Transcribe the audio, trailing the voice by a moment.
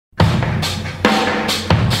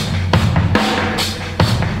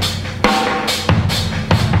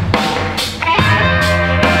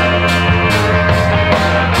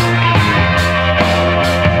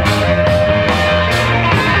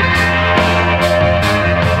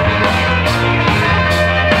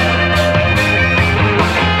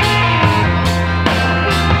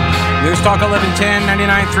News Talk 1110,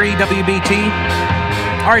 99.3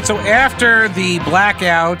 WBT. All right, so after the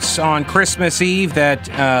blackouts on Christmas Eve that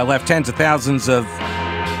left tens of thousands of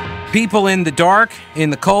people in the dark,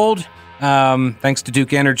 in the cold, thanks to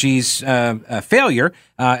Duke Energy's failure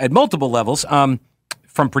at multiple levels,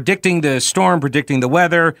 from predicting the storm, predicting the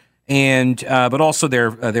weather, and but also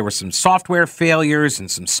there were some software failures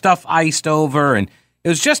and some stuff iced over, and it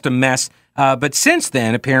was just a mess. But since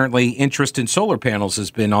then, apparently, interest in solar panels has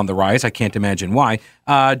been on the rise. I can't imagine why.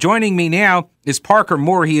 Joining me now is Parker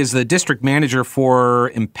Moore. He is the district manager for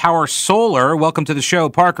Empower Solar. Welcome to the show,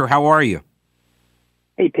 Parker. How are you?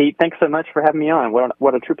 Hey, Pete. Thanks so much for having me on.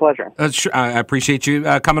 What a true pleasure. I appreciate you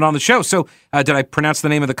coming on the show. So did I pronounce the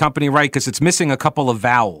name of the company right? Because it's missing a couple of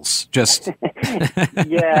vowels. Just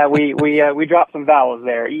Yeah, we dropped some vowels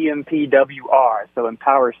there. EMPWR, so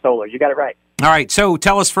Empower Solar. You got it right. All right. So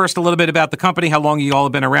tell us first a little bit about the company. How long you all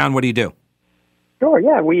have been around? What do you do? Sure,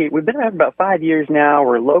 yeah. We've been around about 5 years now.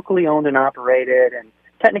 We're locally owned and operated and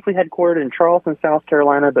technically headquartered in Charleston, South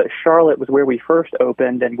Carolina, but Charlotte was where we first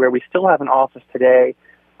opened and where we still have an office today,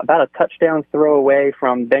 about a touchdown throw away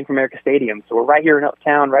from Bank of America Stadium. So we're right here in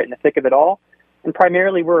Uptown, right in the thick of it all. And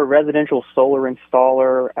primarily we're a residential solar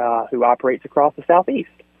installer who operates across the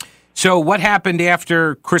Southeast. So what happened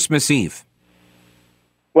after Christmas Eve?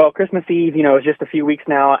 Well, Christmas Eve, is just a few weeks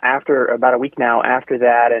now about a week now after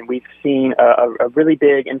that, and we've seen a really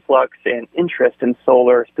big influx in interest in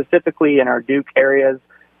solar, specifically in our Duke areas,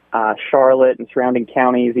 Charlotte and surrounding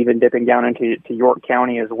counties, even dipping down into York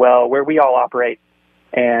County as well, where we all operate.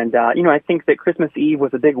 And, I think that Christmas Eve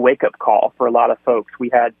was a big wake-up call for a lot of folks. We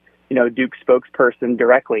had, Duke's spokesperson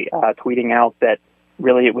directly tweeting out that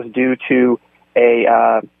really it was due to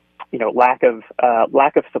a lack of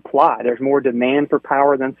supply. There's more demand for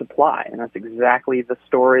power than supply, and that's exactly the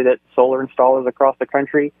story that solar installers across the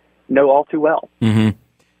country know all too well. Mm-hmm.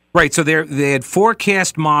 Right. So they had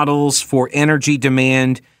forecast models for energy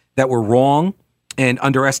demand that were wrong and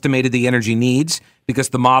underestimated the energy needs because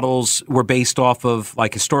the models were based off of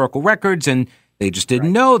like historical records, and they just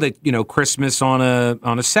didn't know that Christmas on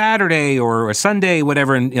a Saturday or a Sunday,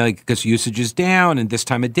 whatever, and because usage is down and this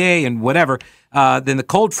time of day and whatever. Then the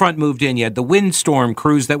cold front moved in. You had the windstorm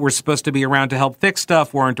crews that were supposed to be around to help fix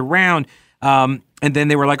stuff weren't around. And then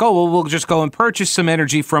they were like, oh, well, we'll just go and purchase some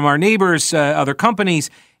energy from our neighbors, other companies.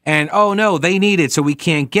 And, oh, no, they need it, so we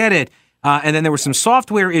can't get it. And then there were some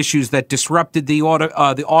software issues that disrupted the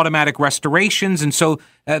automatic restorations, and so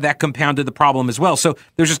that compounded the problem as well. So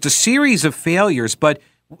there's just a series of failures, but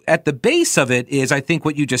at the base of it is, I think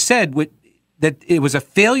what you just said, that it was a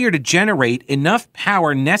failure to generate enough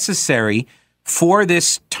power necessary for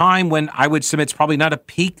this time when I would submit it's probably not a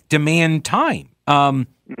peak demand time.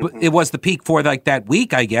 It was the peak for like that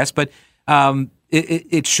week, I guess, but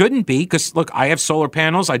it shouldn't be because, look, I have solar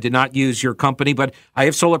panels. I did not use your company, but I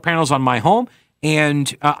have solar panels on my home,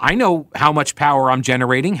 and I know how much power I'm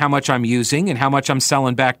generating, how much I'm using, and how much I'm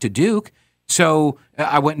selling back to Duke. So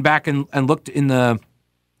I went back and looked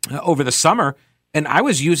over the summer, and I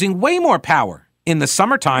was using way more power in the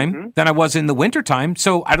summertime than I was in the wintertime.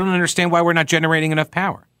 So I don't understand why we're not generating enough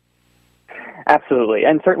power. Absolutely.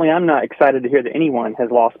 And certainly I'm not excited to hear that anyone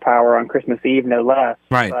has lost power on Christmas Eve, no less.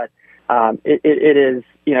 Right. But it is,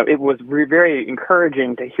 it was very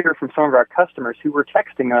encouraging to hear from some of our customers who were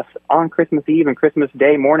texting us on Christmas Eve and Christmas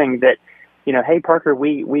Day morning that, hey, Parker,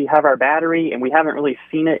 we have our battery and we haven't really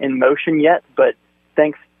seen it in motion yet, but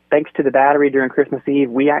thanks to the battery during Christmas Eve,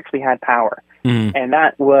 we actually had power. Mm-hmm. And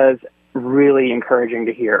that was really encouraging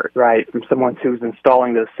to hear, right, from someone who's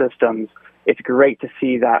installing those systems. It's great to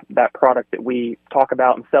see that product that we talk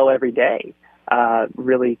about and sell every day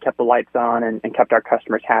really kept the lights on and kept our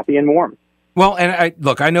customers happy and warm. Well, and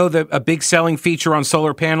I know that a big selling feature on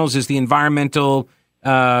solar panels is the environmental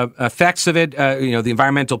effects of it. The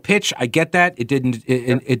environmental pitch. I get that. It didn't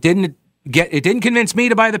convince me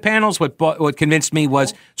to buy the panels. What convinced me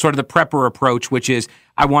was sort of the prepper approach, which is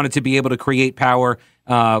I wanted to be able to create power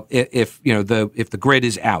if the grid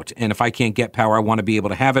is out, and if I can't get power, I want to be able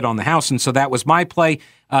to have it on the house, and so that was my play,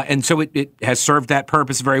 and so it has served that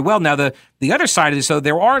purpose very well. Now the other side of this, so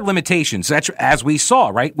there are limitations. That's as we saw,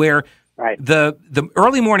 right, where the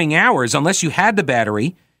early morning hours, unless you had the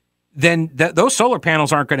battery, then those solar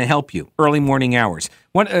panels aren't going to help you early morning hours.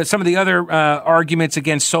 Some of the other arguments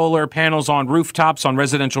against solar panels on rooftops, on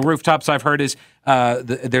residential rooftops, I've heard is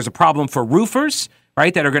there's a problem for roofers,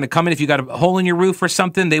 right, that are going to come in. If you got a hole in your roof or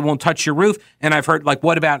something, they won't touch your roof. And I've heard,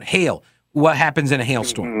 what about hail? What happens in a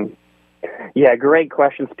hailstorm? Mm-hmm. Yeah, great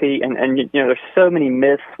questions, Pete. And there's so many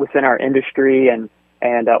myths within our industry, and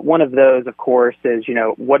And one of those, of course, is,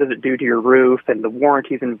 what does it do to your roof and the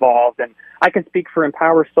warranties involved? And I can speak for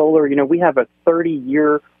Empower Solar. We have a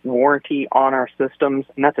 30-year warranty on our systems,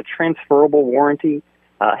 and that's a transferable warranty.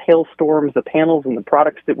 Hailstorms, the panels and the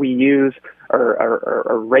products that we use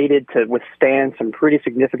are rated to withstand some pretty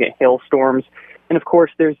significant hailstorms. And of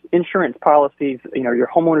course, there's insurance policies. Your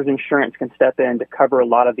homeowner's insurance can step in to cover a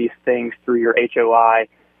lot of these things through your HOI,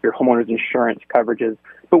 your homeowner's insurance coverages.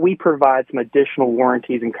 But we provide some additional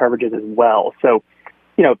warranties and coverages as well. So,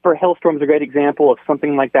 for hailstorms, a great example, if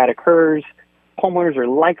something like that occurs, homeowners are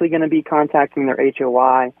likely going to be contacting their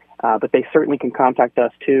HOI, but they certainly can contact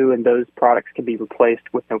us too, and those products can be replaced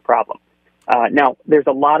with no problem. Now, there's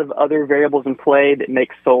a lot of other variables in play that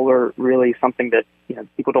make solar really something that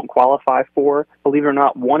people don't qualify for. Believe it or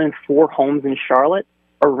not, 1 in 4 homes in Charlotte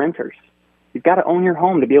are renters. You've got to own your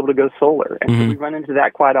home to be able to go solar, and so we run into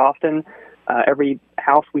that quite often. Every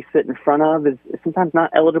house we sit in front of is sometimes not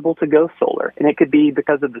eligible to go solar, and it could be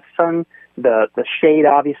because of the sun, the shade,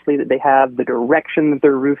 obviously, that they have, the direction that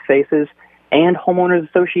their roof faces, and homeowners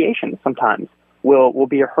associations sometimes will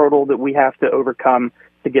be a hurdle that we have to overcome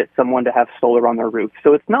to get someone to have solar on their roof.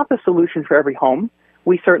 So it's not the solution for every home.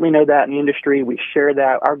 We certainly know that in the industry. We share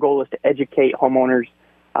that. Our goal is to educate homeowners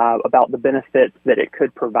about the benefits that it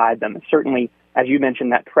could provide them. And certainly, as you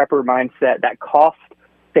mentioned, that prepper mindset, that cost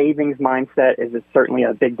savings mindset is certainly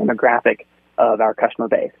a big demographic of our customer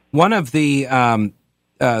base. One of the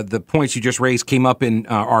points you just raised came up in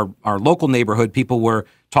our local neighborhood. People were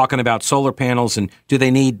talking about solar panels and do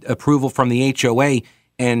they need approval from the HOA?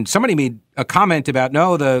 And somebody made a comment about,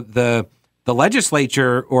 no, the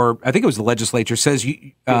legislature, or I think it was the legislature, says,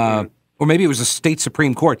 or maybe it was the state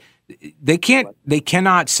Supreme Court, they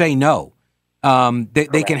cannot say no.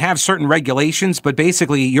 They can have certain regulations, but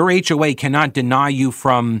basically your HOA cannot deny you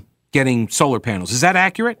from getting solar panels. Is that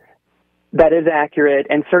accurate? That is accurate,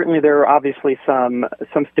 and certainly there are obviously some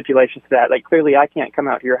stipulations to that. Like, clearly I can't come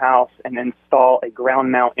out to your house and install a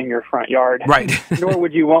ground mount in your front yard. Right. Nor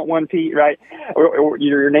would you want one, Pete, right? Or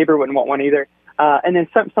your neighbor wouldn't want one either. And then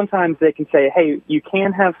sometimes they can say, hey, you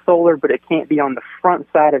can have solar, but it can't be on the front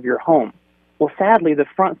side of your home. Well, sadly, the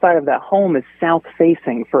front side of that home is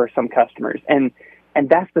south-facing for some customers, and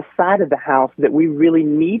that's the side of the house that we really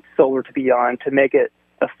need solar to be on to make it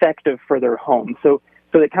effective for their home. So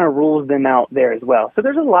it kind of rules them out there as well. So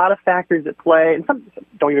there's a lot of factors at play, and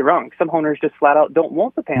don't get me wrong, some owners just flat out don't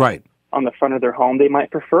want the panels on the front of their home. They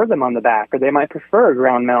might prefer them on the back, or they might prefer a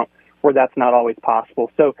ground mount where that's not always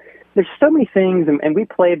possible. So there's so many things, and we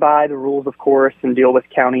play by the rules, of course, and deal with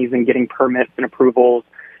counties and getting permits and approvals.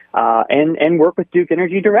 And work with Duke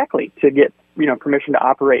Energy directly to get permission to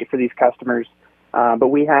operate for these customers. But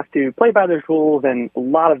we have to play by those rules, and a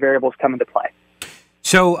lot of variables come into play.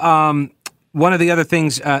 So one of the other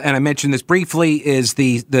things, and I mentioned this briefly, is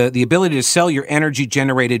the ability to sell your energy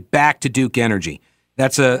generated back to Duke Energy.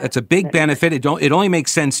 That's a big benefit. It only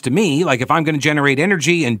makes sense to me. Like, if I'm going to generate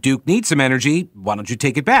energy and Duke needs some energy, why don't you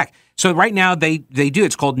take it back? So right now they do.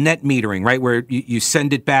 It's called net metering, right, where you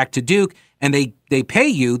send it back to Duke, and they pay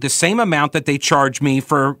you the same amount that they charge me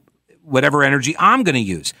for whatever energy I'm going to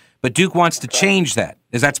use. But Duke wants to change that,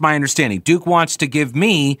 as that's my understanding. Duke wants to give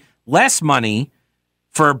me less money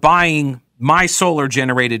for buying my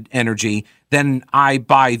solar-generated energy than I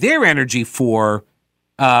buy their energy for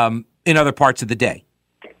in other parts of the day.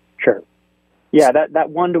 Sure. Yeah, that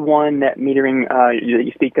one-to-one net metering that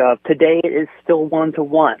you speak of, today it is still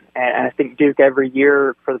one-to-one. And I think Duke every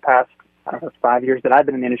year for the past 5 years that I've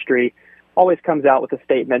been in the industry always comes out with a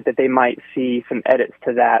statement that they might see some edits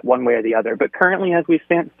to that one way or the other. But currently, as we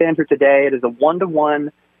stand here today, it is a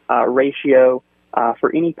one-to-one ratio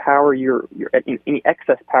for any power any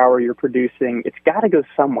excess power you're producing. It's got to go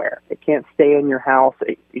somewhere. It can't stay in your house.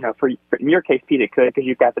 For in your case, Pete, it could because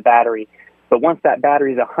you've got the battery. But once that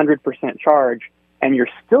battery is 100% charge and you're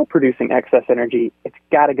still producing excess energy, it's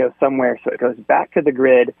got to go somewhere. So it goes back to the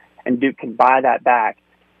grid, and Duke can buy that back.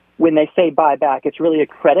 When they say buy back, it's really a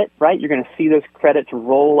credit, right? You're going to see those credits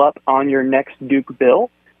roll up on your next Duke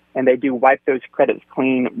bill, and they do wipe those credits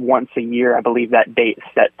clean once a year. I believe that date is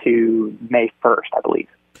set to May 1st, I believe.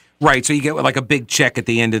 Right, so you get like a big check at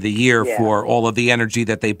the end of the year for all of the energy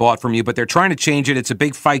that they bought from you, but they're trying to change it. It's a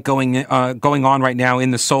big fight going on right now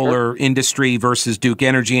in the solar industry versus Duke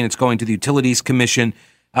Energy, and it's going to the Utilities Commission.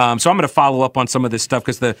 So I'm going to follow up on some of this stuff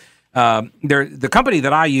because the company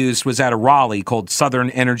that I used was out of Raleigh called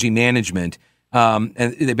Southern Energy Management, and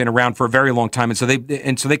they've been around for a very long time, and so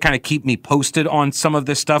they kind of keep me posted on some of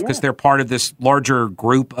this stuff because they're part of this larger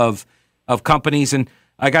group of companies. And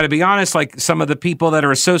I got to be honest, like some of the people that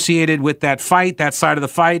are associated with that side of the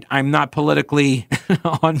fight, I'm not politically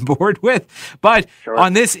on board with. But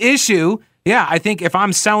on this issue, yeah, I think if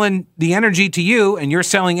I'm selling the energy to you and you're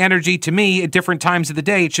selling energy to me at different times of the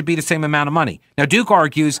day, it should be the same amount of money. Now, Duke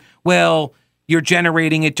argues, well, you're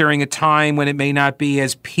generating it during a time when it may not be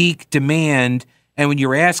as peak demand and when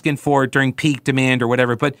you're asking for it during peak demand or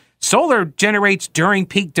whatever. But solar generates during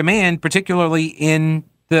peak demand, particularly in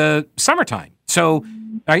the summertime. So,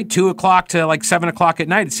 right, 2 o'clock to like 7 o'clock at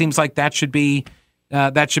night, it seems like that should be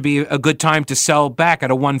a good time to sell back at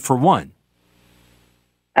a 1-for-1.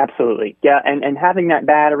 Absolutely. Yeah, and having that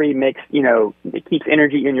battery makes, it keeps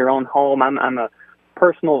energy in your own home. I'm a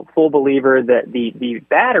personal full believer that the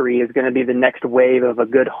battery is going to be the next wave of a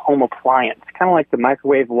good home appliance, kind of like the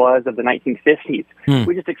microwave was of the 1950s.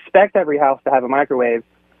 We just expect every house to have a microwave.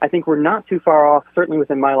 I think we're not too far off, certainly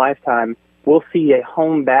within my lifetime. We'll see a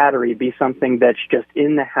home battery be something that's just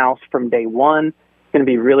in the house from day one. It's going to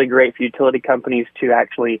be really great for utility companies to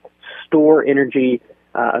actually store energy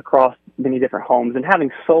across many different homes. And having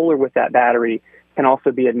solar with that battery can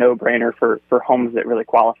also be a no-brainer for homes that really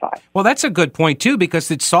qualify. I that's a good point, too,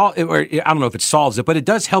 because I don't know if it solves it, but it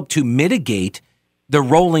does help to mitigate the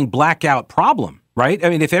rolling blackout problem, right? I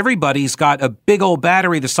mean, if everybody's got a big old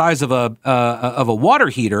battery the size of a water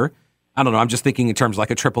heater, I don't know, I'm just thinking in terms of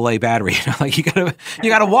like a AAA battery. Like you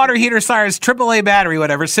got a water heater size AAA battery,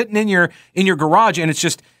 whatever, sitting in your garage, and it's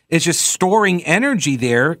just storing energy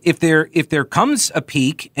there. If there comes a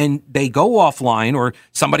peak and they go offline or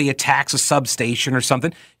somebody attacks a substation or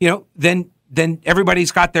something, then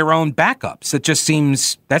everybody's got their own backups.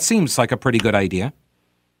 That seems like a pretty good idea.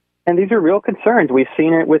 And these are real concerns. We've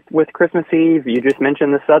seen it with Christmas Eve. You just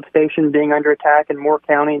mentioned the substation being under attack in Moore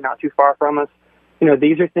County, not too far from us.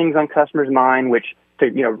 These are things on customers' mind, which,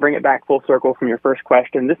 to bring it back full circle from your first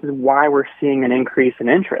question, this is why we're seeing an increase in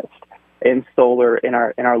interest in solar in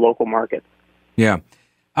our local markets. Yeah.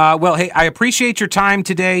 Well, hey, I appreciate your time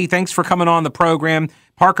today. Thanks for coming on the program.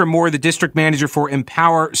 Parker Moore, the district manager for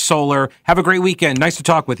Empower Solar. Have a great weekend. Nice to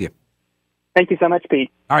talk with you. Thank you so much,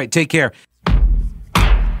 Pete. All right, take care.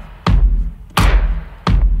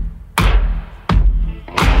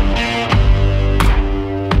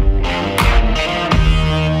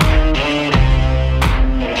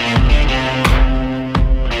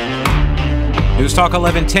 News Talk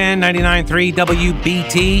 1110, 99.3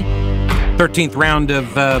 WBT. 13th round of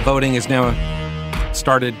voting is now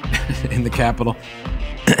started in the Capitol.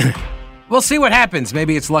 We'll see what happens.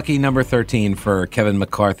 Maybe it's lucky number 13 for Kevin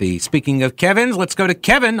McCarthy. Speaking of Kevins, let's go to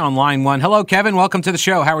Kevin on line 1. Hello, Kevin. Welcome to the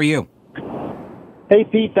show. How are you? Hey,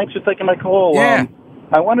 Pete. Thanks for taking my call. Yeah.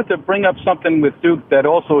 I wanted to bring up something with Duke that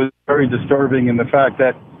also is very disturbing in the fact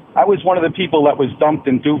that I was one of the people that was dumped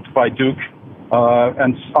and duped by Duke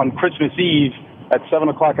and on Christmas Eve at 7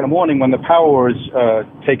 o'clock in the morning when the power was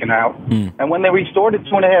taken out. And when they restored it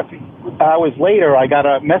 2.5 hours later, I got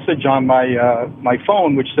a message on my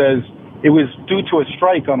phone which says it was due to a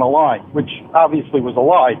strike on the line, which obviously was a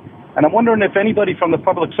lie. And I'm wondering if anybody from the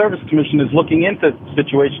Public Service Commission is looking into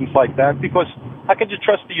situations like that, because how could you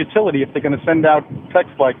trust the utility if they're going to send out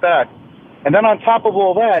text like that? And then on top of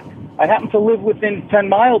all that, I happen to live within 10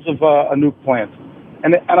 miles of a nuke plant.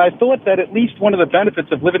 And I thought that at least one of the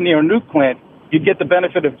benefits of living near a nuke plant, you'd get the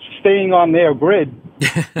benefit of staying on their grid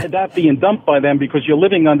and not being dumped by them, because you're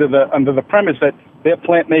living under the premise that their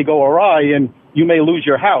plant may go awry and you may lose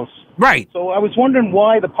your house. Right. So I was wondering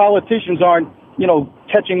why the politicians aren't,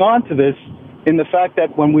 catching on to this, in the fact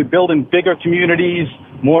that when we're building bigger communities,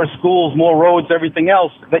 more schools, more roads, everything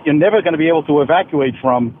else that you're never going to be able to evacuate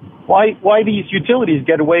from, why these utilities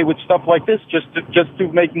get away with stuff like this just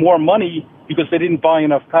to make more money because they didn't buy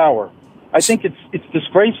enough power. I think it's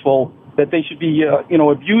disgraceful that they should be,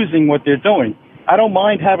 abusing what they're doing. I don't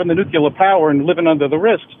mind having the nuclear power and living under the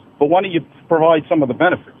risks, but why don't you provide some of the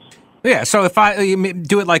benefits? Yeah, so if I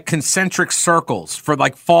do it like concentric circles for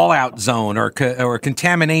like fallout zone or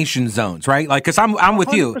contamination zones, right? Like, because I'm with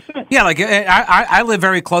 100%. You. Yeah, like I live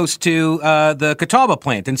very close to the Catawba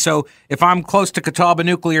plant, and so if I'm close to Catawba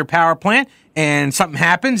nuclear power plant and something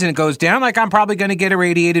happens and it goes down, like I'm probably going to get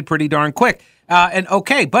irradiated pretty darn quick.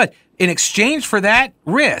 But in exchange for that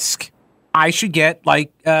risk, I should get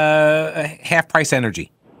like half price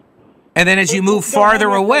energy. And then as you move farther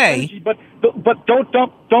away, but don't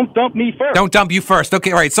dump me first. Don't dump you first.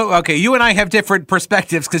 Okay, all right. So you and I have different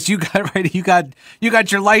perspectives because you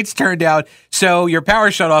got your lights turned out, so your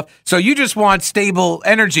power shut off. So you just want stable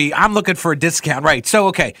energy. I'm looking for a discount, right?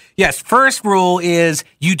 So yes. First rule is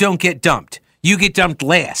you don't get dumped. You get dumped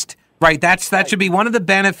last, right? That should be one of the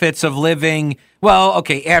benefits of living. Well,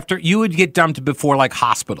 after you would get dumped before like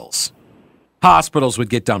hospitals. Hospitals would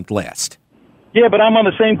get dumped last. Yeah, but I'm on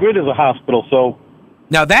the same grid as a hospital, so...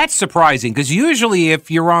 Now, that's surprising, because usually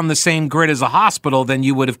if you're on the same grid as a hospital, then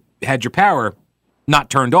you would have had your power not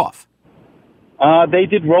turned off. They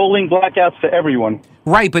did rolling blackouts to everyone.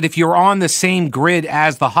 Right, but if you're on the same grid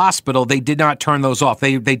as the hospital, they did not turn those off.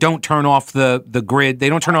 They don't turn off the grid. They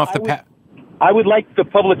don't turn off the... I would like the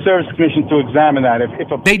Public Service Commission to examine that.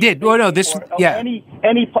 They did. Well, no, this... Yeah. Any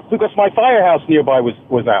because my firehouse nearby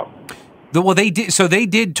was out. Well, they did. So they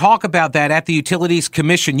did talk about that at the Utilities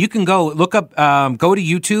Commission. You can go look up, go to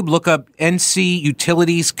YouTube, look up NC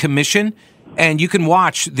Utilities Commission, and you can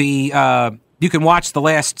watch the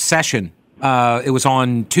last session. It was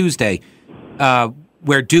on Tuesday,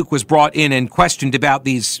 where Duke was brought in and questioned about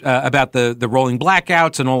these about the rolling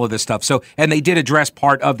blackouts and all of this stuff. So, and they did address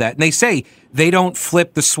part of that. And they say they don't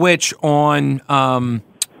flip the switch on.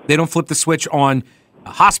 They don't flip the switch on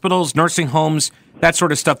hospitals, nursing homes, that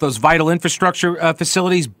sort of stuff, those vital infrastructure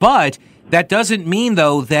facilities. But that doesn't mean,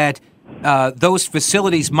 though, that those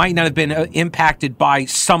facilities might not have been impacted by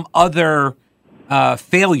some other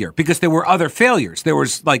failure, because there were other failures. There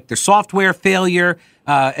was like the software failure,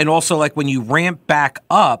 and also like when you ramp back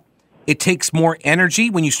up, it takes more energy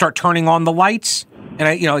when you start turning on the lights.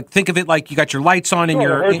 And like think of it like you got your lights on and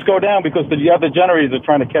your hertz go down because the other generators are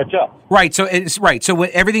trying to catch up. Right. So it's right. So when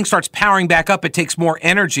everything starts powering back up, it takes more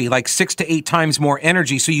energy, like 6 to 8 times more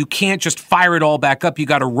energy. So you can't just fire it all back up. You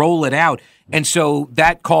got to roll it out. And so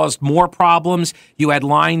that caused more problems. You had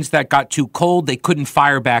lines that got too cold. They couldn't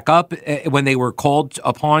fire back up when they were called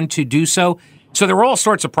upon to do so. So there were all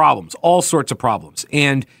sorts of problems,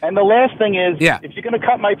 And the last thing is, if you're going to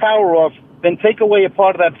cut my power off, then take away a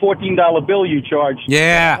part of that $14 bill you charge.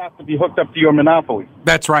 Yeah. You have to be hooked up to your monopoly.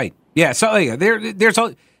 That's right. Yeah. So there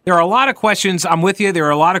are a lot of questions. I'm with you. There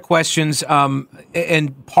are a lot of questions.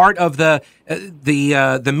 And part of the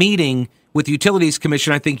meeting with the Utilities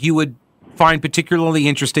Commission, I think you would find particularly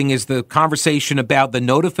interesting, is the conversation about the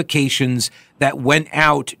notifications that went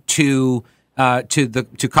out to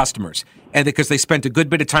customers, and because they spent a good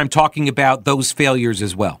bit of time talking about those failures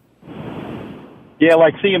as well. Yeah,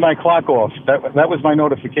 like seeing my clock off. That was my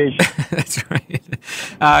notification. That's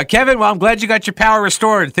right. Kevin, well, I'm glad you got your power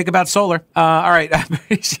restored. Think about solar. All right. I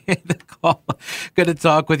appreciate the call. Good to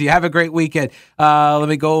talk with you. Have a great weekend. Let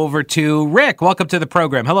me go over to Rick. Welcome to the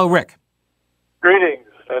program. Hello, Rick. Greetings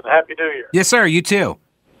and Happy New Year. Yes, sir. You too.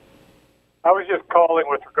 I was just calling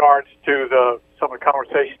with regards to some of the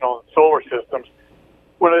conversation on solar systems.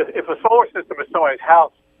 If a solar system in somebody's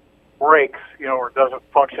house breaks, or doesn't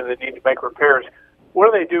function, they need to make repairs, what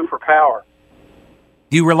do they do for power?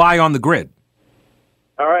 You rely on the grid.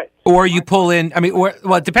 All right. Or you pull in.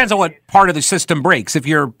 It depends on what part of the system breaks. If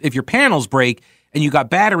your panels break and you got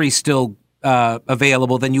batteries still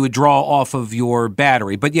available, then you would draw off of your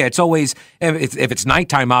battery. But yeah, it's always if it's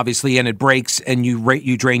nighttime, obviously, and it breaks and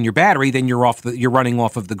you drain your battery, then you're running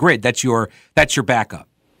off of the grid. That's your backup.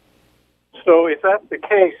 So if that's the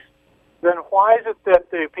case, then why is it that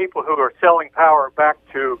the people who are selling power back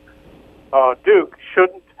to Duke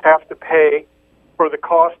shouldn't have to pay for the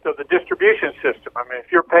cost of the distribution system? I mean,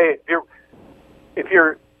 if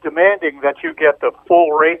you're demanding that you get the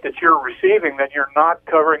full rate that you're receiving, then you're not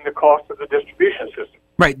covering the cost of the distribution system.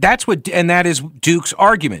 Right. That is Duke's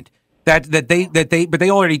argument that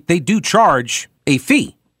they do charge a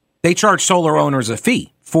fee. They charge solar owners a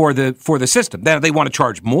fee for the system. Now they want to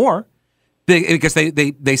charge more, because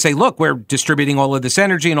they say, look, we're distributing all of this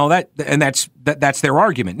energy and all that, and that's their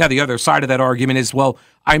argument. Now, the other side of that argument is, well,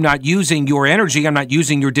 I'm not using your energy, I'm not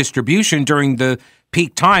using your distribution during the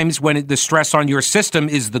peak times when the stress on your system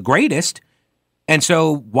is the greatest, and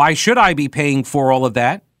so why should I be paying for all of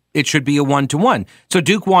that? It should be a one-to-one. So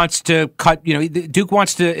Duke wants to Duke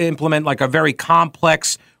wants to implement like a very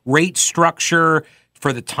complex rate structure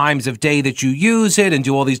for the times of day that you use it and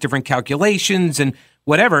do all these different calculations and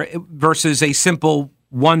whatever, versus a simple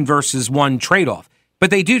 1-versus-1 trade-off. But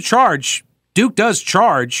Duke does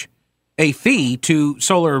charge a fee to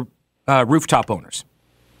solar rooftop owners.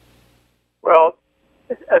 Well,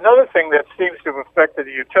 another thing that seems to have affected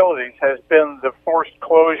the utilities has been the forced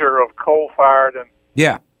closure of coal-fired and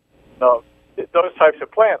those types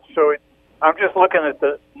of plants. So I'm just looking at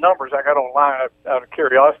the numbers I got online out of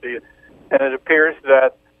curiosity, and it appears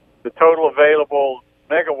that the total available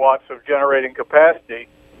megawatts of generating capacity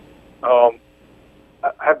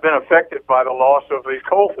have been affected by the loss of these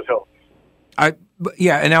coal facilities.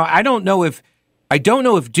 And now I don't know if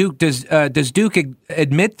Duke does Duke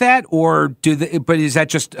admit that, or but is that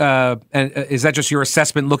just your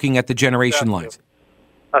assessment looking at the generation lines?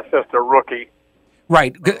 That's just a rookie.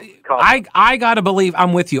 Right. I got to believe,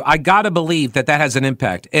 I'm with you. I got to believe that has an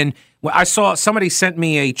impact. And I saw somebody sent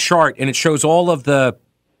me a chart, and it shows all of the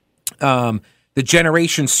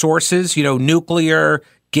generation sources, nuclear,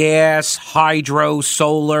 gas, hydro,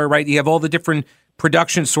 solar, right? You have all the different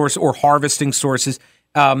production sources or harvesting sources,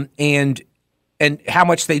 and how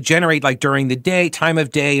much they generate, like during the day, time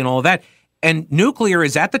of day, and all of that. And nuclear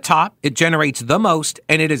is at the top. It generates the most,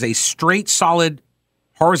 and it is a straight, solid,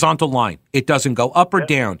 horizontal line. It doesn't go up or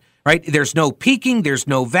down, right? There's no peaking. There's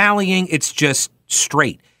no valleying. It's just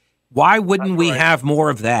straight. Why wouldn't we have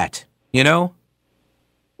more of that, Well,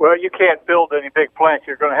 you can't build any big plants.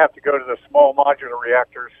 You're going to have to go to the small modular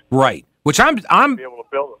reactors. Right. Which I'm be able to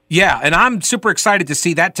build them. Yeah, and I'm super excited to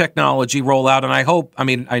see that technology roll out. And I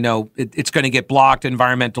know it's going to get blocked,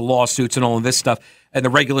 environmental lawsuits and all of this stuff, and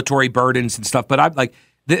the regulatory burdens and stuff. But I'm like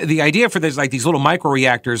the idea for this, like these little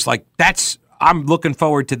microreactors, like I'm looking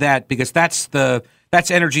forward to that, because that's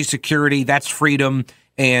energy security, that's freedom,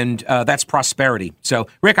 and that's prosperity. So,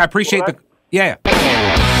 Rick, I appreciate yeah.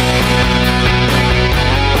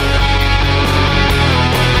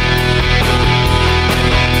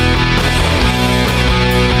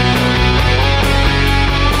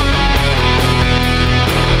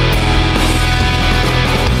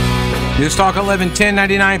 News Talk 1110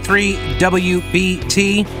 99.3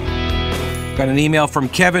 WBT. Got an email from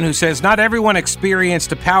Kevin who says, not everyone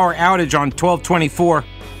experienced a power outage on 12/24.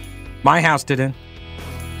 My house didn't.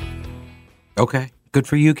 Okay, good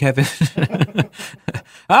for you, Kevin.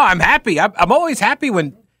 I'm happy. I'm always happy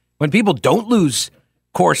when people don't lose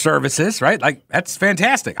core services, right? Like, that's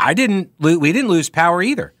fantastic. We didn't lose power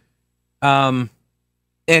either. And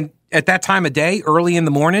at that time of day, early in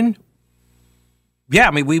the morning, yeah,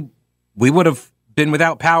 I mean, we would have been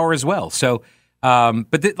without power as well. So,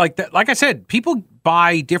 like I said, people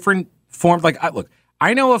buy different forms. Like,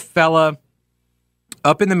 I know a fella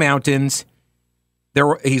up in the mountains.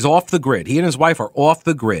 He's off the grid. He and his wife are off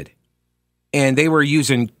the grid, and they were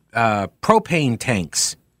using propane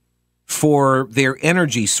tanks for their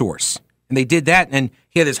energy source. And they did that, and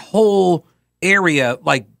he had this whole area,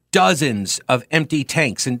 like dozens of empty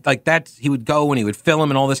tanks, and like that, he would go and he would fill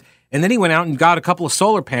them and all this. And then he went out and got a couple of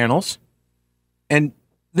solar panels. And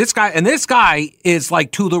this guy is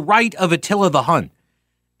like to the right of Attila the Hun.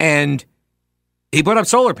 And he put up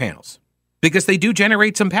solar panels because they do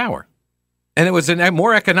generate some power. And it was a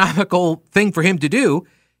more economical thing for him to do,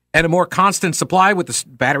 and a more constant supply with the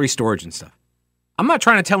battery storage and stuff. I'm not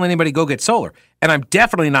trying to tell anybody go get solar. And I'm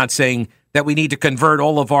definitely not saying that we need to convert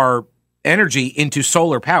all of our energy into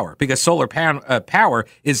solar power, because solar power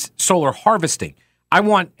is solar harvesting. I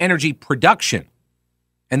want energy production,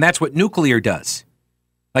 and that's what nuclear does.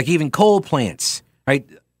 Like even coal plants, right?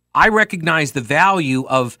 I recognize the value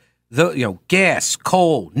of the gas,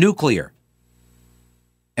 coal, nuclear,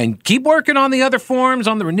 and keep working on the other forms,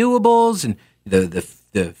 on the renewables and the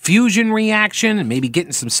fusion reaction, and maybe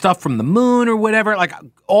getting some stuff from the moon or whatever. Like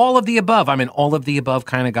all of the above. I'm an all of the above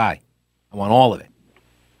kind of guy. I want all of it.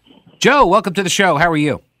 Joe, welcome to the show. How are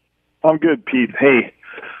you? I'm good, Pete. Hey.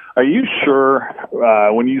 Are you sure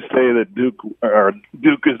when you say that Duke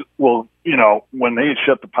is, when they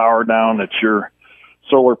shut the power down, that your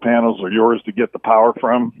solar panels are yours to get the power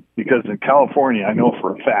from? Because in California, I know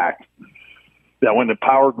for a fact that when the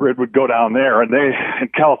power grid would go down there, and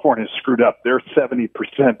California screwed up, they're 70%.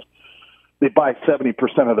 They buy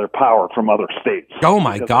 70% of their power from other states. Oh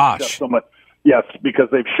my gosh! Yes, because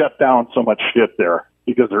they've shut down so much shit there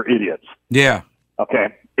because they're idiots. Yeah.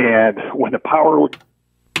 Okay, and when the power would.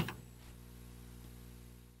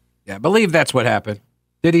 Yeah, I believe that's what happened.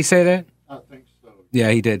 Did he say that? I think so.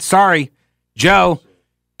 Yeah, he did. Sorry, Joe.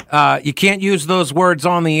 You can't use those words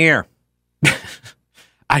on the air.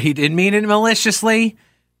 He didn't mean it maliciously.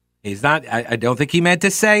 He's not. I don't think he meant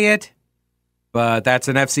to say it. But that's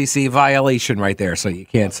an FCC violation right there, so you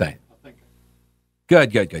can't say.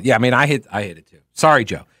 Good. Yeah, I mean, I hit it too. Sorry,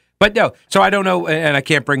 Joe. But no, so I don't know, and I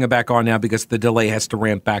can't bring him back on now because the delay has to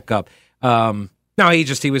ramp back up. No,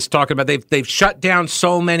 he was talking about they've shut down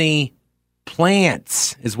so many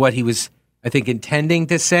plants, is what he was, I think, intending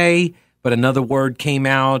to say, but another word came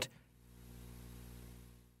out.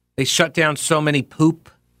 They shut down so many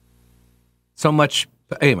so much.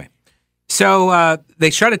 Anyway, so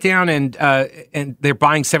they shut it down, and they're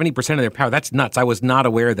buying 70% of their power. That's nuts. I was not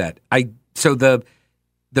aware of that. So the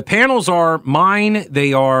panels are mine.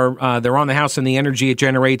 They're on the house, and the energy it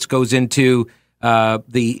generates goes into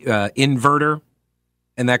the inverter.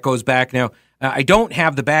 And that goes back. Now, I don't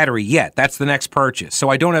have the battery yet. That's the next purchase. So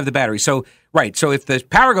I don't have the battery. So, right. So if the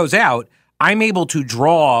power goes out, I'm able to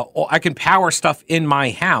I can power stuff in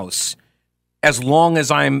my house as long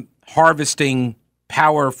as I'm harvesting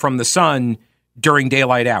power from the sun during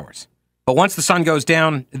daylight hours. But once the sun goes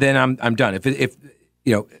down, then I'm done.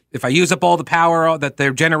 If I use up all the power that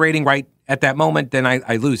they're generating right at that moment, then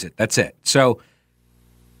I lose it. That's it. So,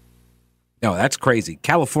 no, that's crazy.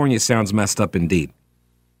 California sounds messed up indeed.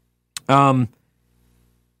 All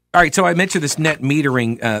right, so I mentioned this net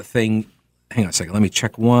metering thing. Hang on a second. Let me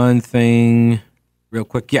check one thing real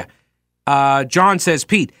quick. Yeah. John says,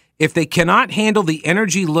 Pete, if they cannot handle the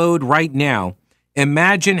energy load right now,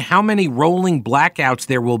 imagine how many rolling blackouts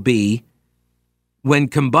there will be when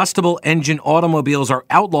combustible engine automobiles are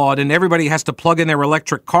outlawed and everybody has to plug in their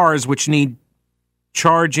electric cars, which need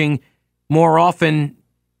charging more often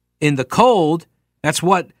in the cold. That's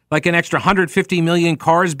what, like an extra 150 million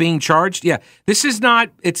cars being charged? Yeah, this is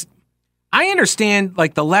not, I understand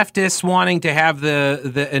like the leftists wanting to have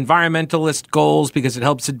the environmentalist goals because it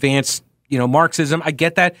helps advance, Marxism. I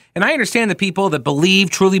get that. And I understand the people that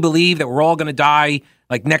truly believe that we're all going to die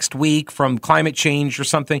like next week from climate change or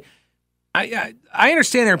something. I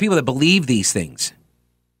understand there are people that believe these things.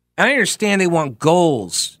 And I understand they want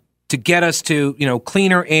goals to get us to,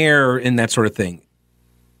 cleaner air and that sort of thing,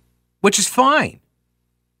 which is fine.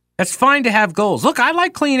 That's fine to have goals. Look, I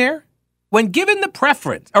like clean air. When given the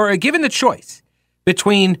preference or given the choice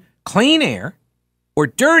between clean air or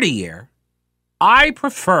dirty air, I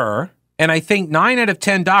prefer, and I think 9 out of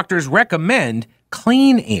 10 doctors recommend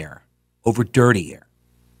clean air over dirty air.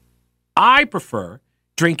 I prefer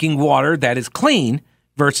drinking water that is clean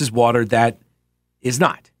versus water that is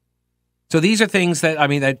not. So these are things that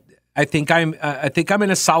I think I'm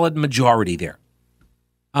in a solid majority there.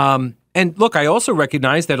 And look, I also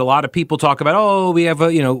recognize that a lot of people talk about,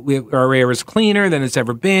 our air is cleaner than it's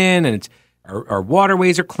ever been, and our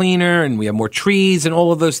waterways are cleaner, and we have more trees, and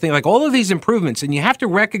all of those things, like all of these improvements. And you have to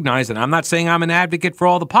recognize that. I'm not saying I'm an advocate for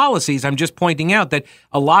all the policies. I'm just pointing out that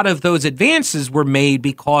a lot of those advances were made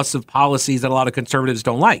because of policies that a lot of conservatives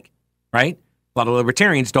don't like, right? A lot of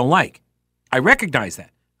libertarians don't like. I recognize that.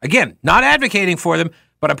 Again, not advocating for them,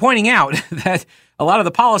 but I'm pointing out that a lot of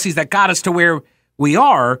the policies that got us to where we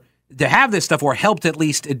are to have this stuff, or helped at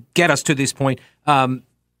least get us to this point,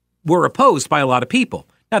 were opposed by a lot of people.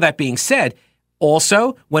 Now, that being said,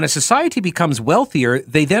 also, when a society becomes wealthier,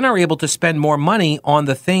 they then are able to spend more money on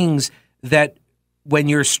the things that when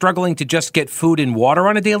you're struggling to just get food and water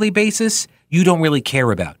on a daily basis, you don't really care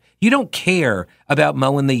about. You don't care about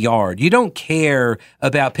mowing the yard. You don't care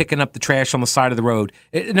about picking up the trash on the side of the road.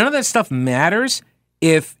 None of that stuff matters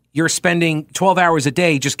if you're spending 12 hours a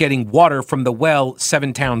day just getting water from the well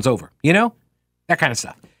 7 towns over, that kind of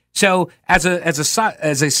stuff. So as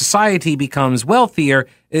a society becomes wealthier,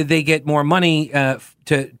 they get more money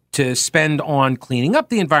to spend on cleaning up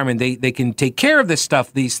the environment. They can take care of this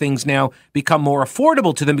stuff. These things now become more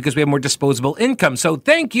affordable to them because we have more disposable income. So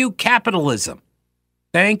thank you, capitalism.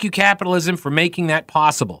 Thank you, capitalism, for making that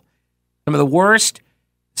possible. Some of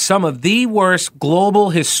the worst global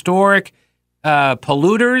historic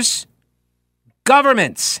polluters,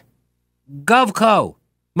 governments, GovCo.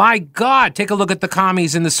 My God, take a look at the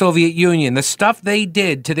commies in the Soviet Union, the stuff they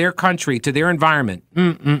did to their country, to their environment.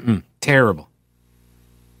 Terrible.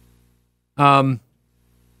 Where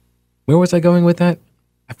was I going with that?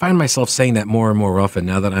 I find myself saying that more and more often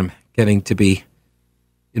now that I'm getting to be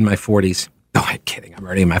in my 40s. No, I'm kidding. I'm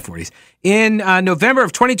already in my 40s. In November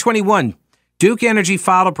of 2021, Duke Energy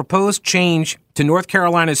filed a proposed change to North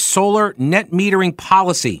Carolina's solar net metering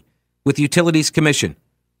policy with the Utilities Commission.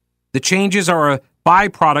 The changes are a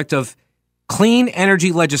byproduct of clean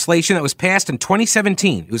energy legislation that was passed in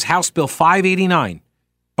 2017. It was House Bill 589,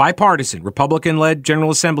 bipartisan, Republican-led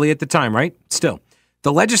General Assembly at the time, right? Still.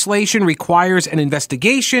 The legislation requires an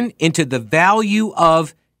investigation into the value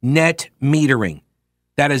of net metering.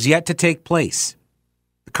 That has yet to take place.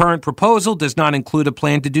 The current proposal does not include a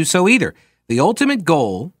plan to do so either. The ultimate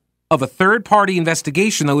goal of a third-party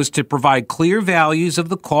investigation, though, is to provide clear values of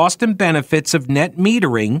the cost and benefits of net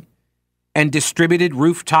metering and distributed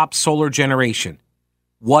rooftop solar generation.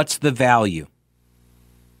 What's the value?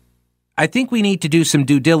 I think we need to do some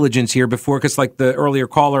due diligence here before, because like the earlier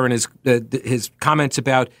caller and his comments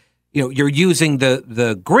about, you're using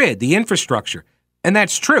the grid, the infrastructure, and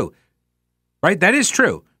that's true, right? That is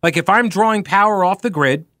true. Like if I'm drawing power off the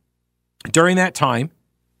grid during that time,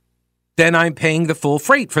 then I'm paying the full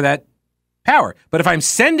freight for that power. But if I'm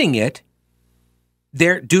sending it,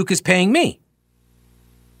 Duke is paying me.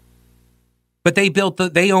 But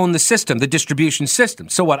they own the system, the distribution system.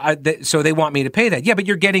 So what? So they want me to pay that. Yeah, but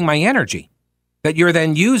you're getting my energy that you're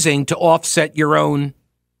then using to offset your own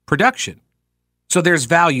production. So there's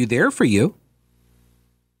value there for you.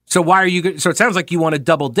 So why are you? So it sounds like you want to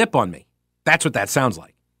double dip on me. That's what that sounds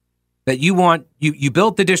like. that you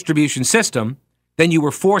built the distribution system, then you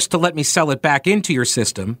were forced to let me sell it back into your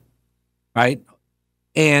system, right?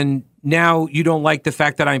 And now you don't like the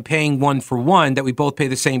fact that I'm paying 1 for 1, that we both pay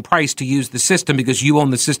the same price to use the system because you own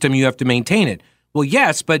the system, you have to maintain it. Well,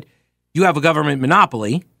 yes, but you have a government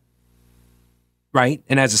monopoly, right?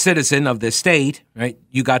 And as a citizen of this state, right,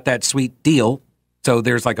 you got that sweet deal. So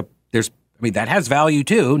that has value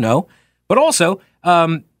too, no? But also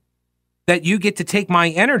that you get to take my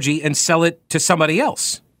energy and sell it to somebody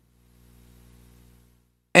else.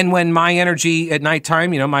 And when my energy at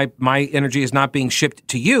nighttime, my energy is not being shipped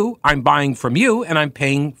to you, I'm buying from you and I'm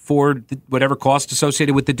paying for whatever cost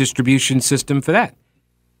associated with the distribution system for that.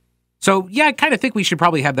 So, yeah, I kind of think we should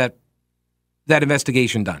probably have that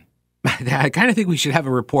investigation done. I kind of think we should have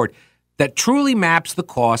a report that truly maps the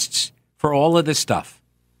costs for all of this stuff.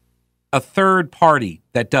 A third party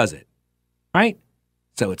that does it, right?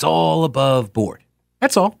 So it's all above board.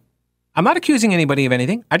 That's all. I'm not accusing anybody of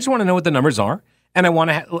anything. I just want to know what the numbers are. And I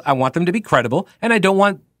want them to be credible, and I don't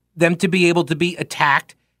want them to be able to be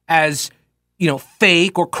attacked as,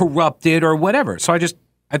 fake or corrupted or whatever. So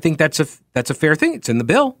I think that's a fair thing. It's in the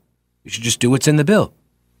bill. We should just do what's in the bill.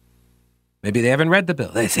 Maybe they haven't read the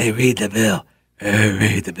bill. They say read the bill.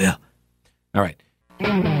 Read the bill. All right.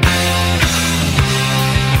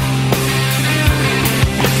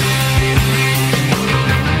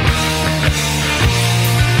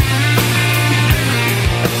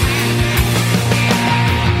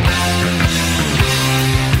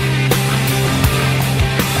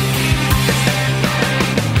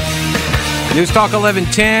 News Talk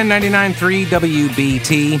 1110, 99.3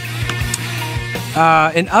 WBT.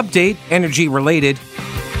 An update, energy related.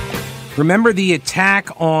 Remember the attack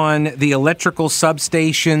on the electrical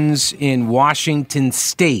substations in Washington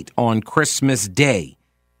State on Christmas Day?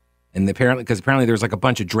 And apparently there's like a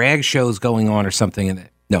bunch of drag shows going on or something.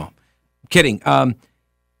 No, I'm kidding.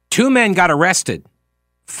 2 men got arrested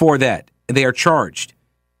for that. They are charged.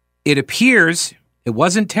 It appears it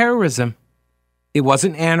wasn't terrorism. It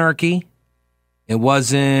wasn't anarchy. It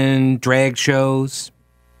wasn't drag shows.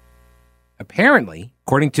 Apparently,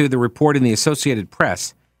 according to the report in the Associated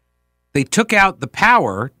Press, they took out the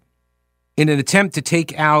power in an attempt to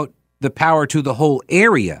take out the power to the whole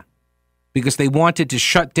area because they wanted to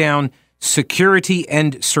shut down security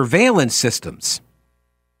and surveillance systems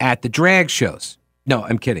at the drag shows. No,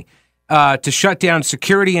 I'm kidding. To shut down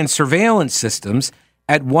security and surveillance systems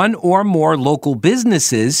at one or more local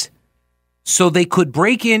businesses so they could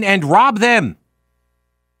break in and rob them.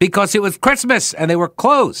 Because it was Christmas and they were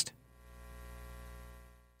closed.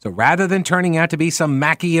 So rather than turning out to be some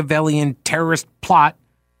Machiavellian terrorist plot,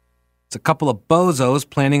 it's a couple of bozos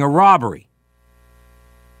planning a robbery.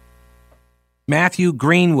 Matthew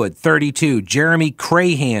Greenwood, 32, Jeremy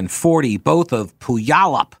Crahan, 40, both of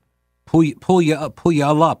Puyallup. Puyallup.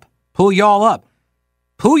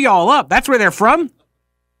 Puyallup. That's where they're from?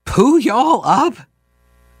 Puyallup?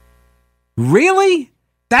 Really?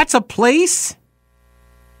 That's a place?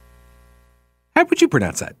 How would you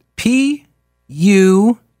pronounce that?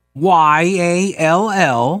 Puyallup.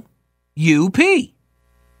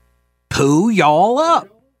 Poo y'all up.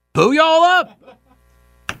 Poo y'all up.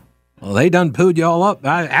 Well, they done pooed y'all up.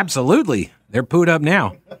 Absolutely. They're pooed up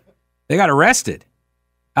now. They got arrested.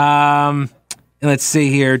 Let's see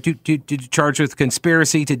here. Charged with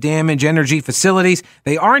conspiracy to damage energy facilities.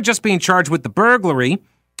 They aren't just being charged with the burglary.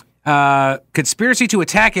 Conspiracy to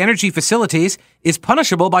attack energy facilities is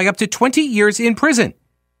punishable by up to 20 years in prison.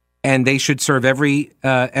 And they should serve every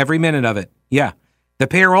minute of it. Yeah. The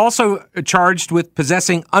pair also charged with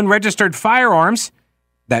possessing unregistered firearms.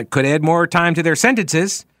 That could add more time to their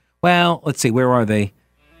sentences. Well, let's see. Where are they?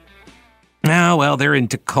 Oh, well, they're in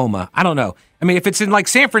Tacoma. I don't know. I mean, if it's in like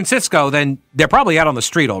San Francisco, then they're probably out on the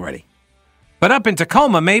street already. But up in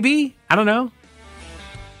Tacoma, maybe? I don't know.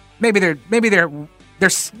 Maybe they're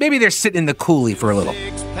sitting in the coulee for a little.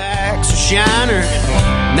 6 packs of Shiner,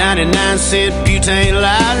 99-cent butane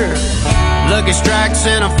lighter, Lucky Strikes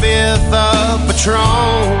and a 5th of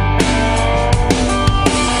Patron.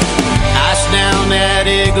 Ice down that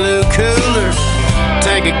igloo cooler,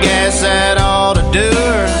 tank of gas that ought to do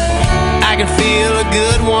her. I can feel a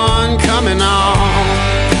good one coming on.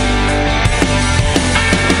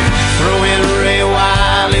 Throw in Ray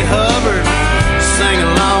Wiley Hubbard, sing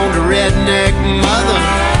along to Redneck Mother.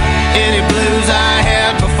 Any blues I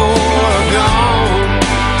had before are gone.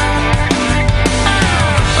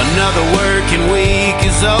 Another working week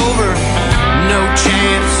is over, no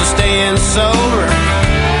chance of staying sober.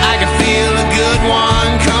 I can feel a good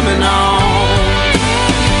one coming on.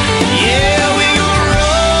 Yeah, we gonna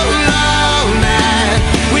roll all night.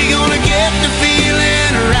 We gonna get the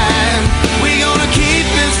feeling right.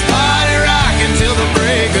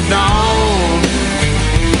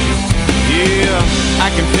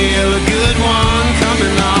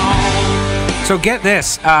 So get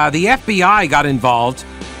this, the FBI got involved,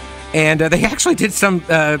 and they actually did some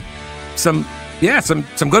good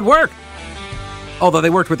work. Although they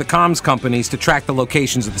worked with the comms companies to track the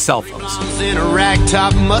locations of the cell phones. In a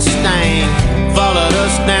ragtop Mustang, followed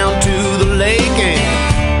us down to the lake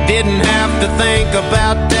and didn't have to think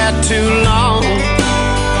about that too long.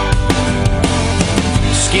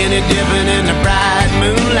 Skinny dipping in the bright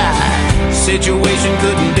moonlight, situation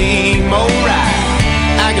couldn't be more right.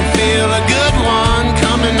 I can feel a good one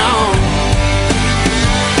coming on.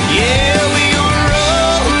 Yeah, we gonna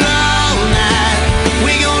roll all night.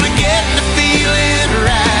 We gonna get the feeling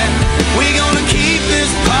right. We gonna keep this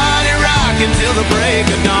party rocking till the break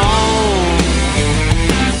of dawn.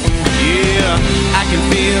 Yeah, I can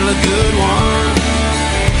feel a good one.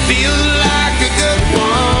 Feel like a good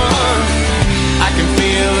one. I can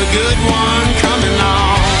feel a good one coming on.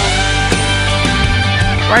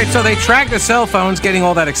 Right, so they tracked the cell phones, getting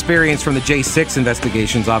all that experience from the J6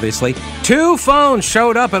 investigations, obviously. 2 phones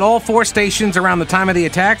showed up at all 4 stations around the time of the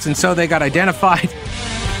attacks, and so they got identified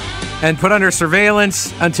and put under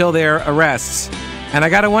surveillance until their arrests. And I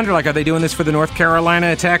got to wonder, are they doing this for the North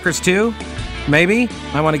Carolina attackers too? Maybe.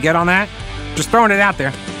 I want to get on that. Just throwing it out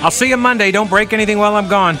there. I'll see you Monday. Don't break anything while I'm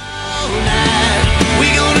gone. We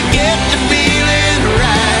gonna get